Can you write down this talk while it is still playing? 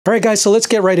All right, guys, so let's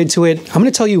get right into it. I'm going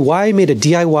to tell you why I made a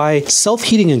DIY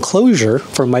self-heating enclosure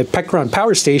for my Pecron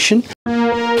power station.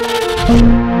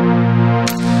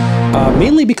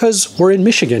 Mainly because we're in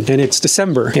Michigan and it's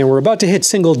December and we're about to hit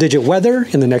single-digit weather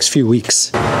in the next few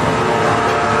weeks.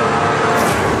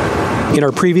 In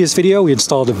our previous video, we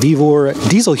installed a Vevor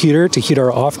diesel heater to heat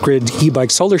our off-grid e-bike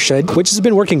solar shed, which has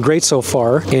been working great so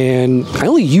far, and I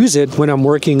only use it when I'm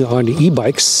working on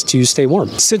e-bikes to stay warm.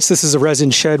 Since this is a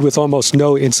resin shed with almost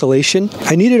no insulation,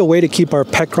 I needed a way to keep our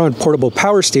Pecron portable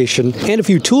power station and a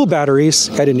few tool batteries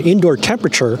at an indoor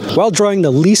temperature while drawing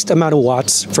the least amount of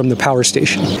watts from the power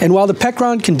station. And while the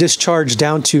Pecron can discharge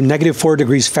down to -4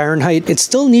 degrees Fahrenheit, it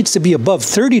still needs to be above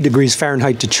 30 degrees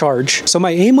Fahrenheit to charge. So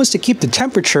my aim was to keep the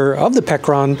temperature of the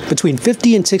Pecron between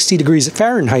 50 and 60 degrees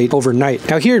Fahrenheit overnight.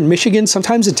 Now here in Michigan,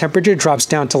 sometimes the temperature drops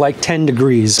down to like 10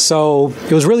 degrees. So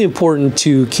it was really important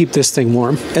to keep this thing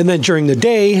warm. And then during the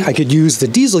day, I could use the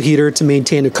diesel heater to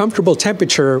maintain a comfortable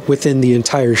temperature within the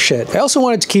entire shed. I also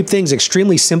wanted to keep things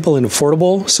extremely simple and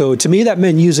affordable. So to me, that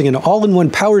meant using an all-in-one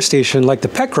power station like the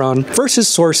Pecron versus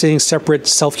sourcing separate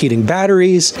self-heating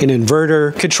batteries, an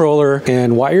inverter, controller,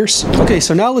 and wires. Okay,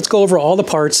 so now let's go over all the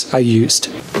parts I used.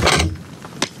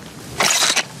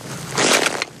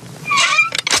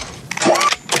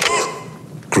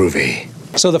 Groovy.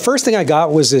 So the first thing I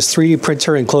got was this 3D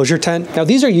printer enclosure tent. Now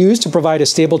these are used to provide a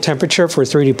stable temperature for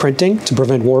 3D printing to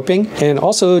prevent warping and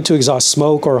also to exhaust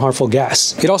smoke or harmful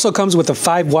gas. It also comes with a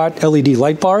 5-watt LED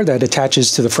light bar that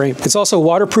attaches to the frame. It's also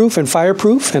waterproof and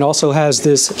fireproof and also has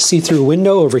this see-through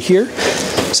window over here,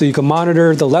 so you can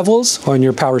monitor the levels on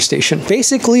your power station.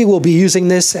 Basically, we'll be using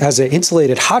this as an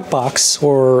insulated hot box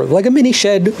or like a mini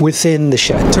shed within the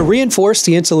shed. To reinforce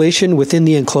the insulation within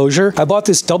the enclosure, I bought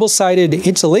this double-sided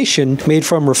insulation made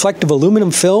from reflective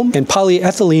aluminum film and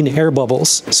polyethylene air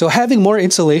bubbles. So having more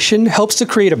insulation helps to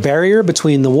create a barrier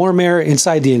between the warm air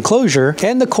inside the enclosure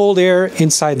and the cold air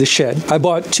inside the shed. I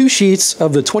bought 2 sheets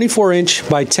of the 24-inch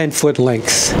by 10-foot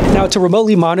length. Now to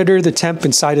remotely monitor the temp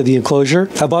inside of the enclosure,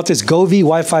 I bought this Goov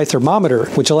Wi-Fi thermometer,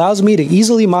 which allows me to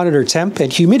easily monitor temp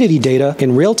and humidity data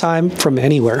in real time from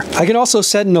anywhere. I can also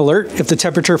set an alert if the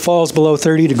temperature falls below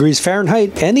 30 degrees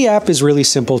Fahrenheit, and the app is really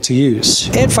simple to use.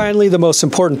 And finally, the most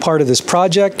important part of this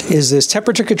project is this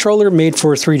temperature controller made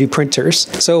for 3D printers.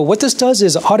 So what this does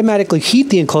is automatically heat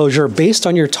the enclosure based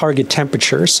on your target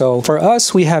temperature. So for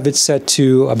us, we have it set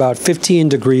to about 15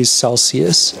 degrees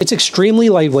Celsius. It's extremely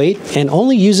lightweight and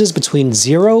only uses between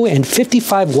 0 and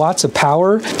 55 watts of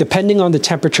power, depending on the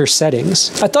temperature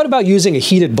settings. I thought about using a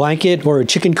heated blanket or a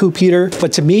chicken coop heater,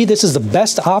 but to me, this is the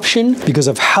best option because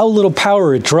of how little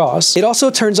power it draws. It also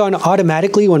turns on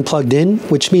automatically when plugged in,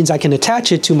 which means I can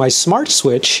attach it to my smart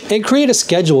switch and create a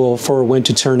schedule for when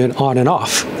to turn it on and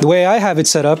off. The way I have it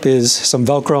set up is some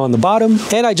Velcro on the bottom,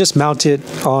 and I just mount it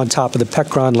on top of the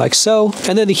Pecron like so,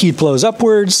 and then the heat blows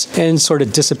upwards and sort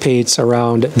of dissipates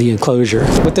around the enclosure.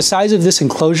 With the size of this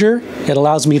enclosure, it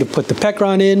allows me to put the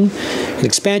Pecron in, an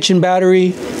expansion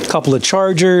battery, a couple of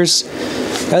chargers,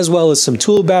 as well as some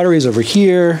tool batteries over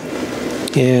here,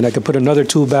 and I could put another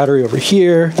tool battery over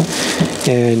here,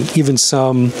 and even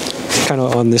some kind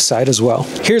of on this side as well.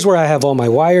 Here's where I have all my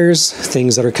wires,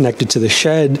 things that are connected to the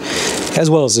shed, as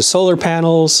well as the solar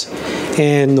panels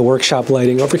and the workshop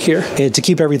lighting over here. And to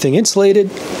keep everything insulated,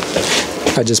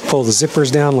 I just pull the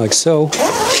zippers down like so.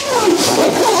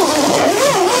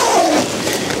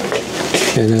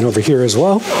 And then over here as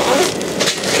well.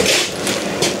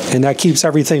 And that keeps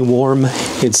everything warm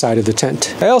inside of the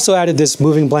tent. I also added this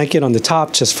moving blanket on the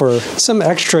top just for some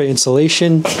extra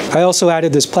insulation. I also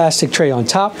added this plastic tray on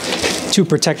top to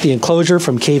protect the enclosure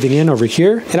from caving in over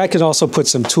here. And I can also put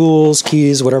some tools,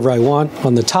 keys, whatever I want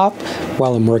on the top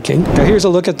while I'm working. Now here's a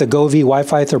look at the Goov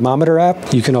Wi-Fi thermometer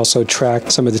app. You can also track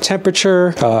some of the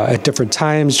temperature at different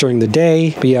times during the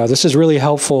day. But yeah, this is really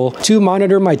helpful to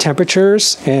monitor my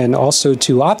temperatures and also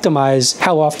to optimize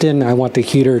how often I want the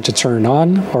heater to turn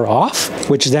on or off,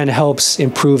 which then helps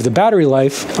improve the battery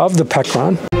life of the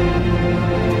Pecron.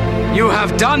 You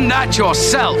have done that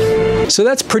yourself! So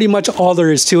that's pretty much all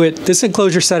there is to it. This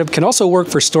enclosure setup can also work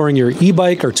for storing your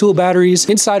e-bike or tool batteries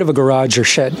inside of a garage or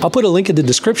shed. I'll put a link in the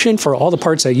description for all the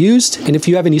parts I used, and if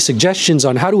you have any suggestions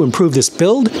on how to improve this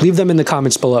build, leave them in the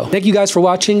comments below. Thank you guys for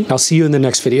watching. I'll see you in the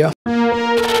next video.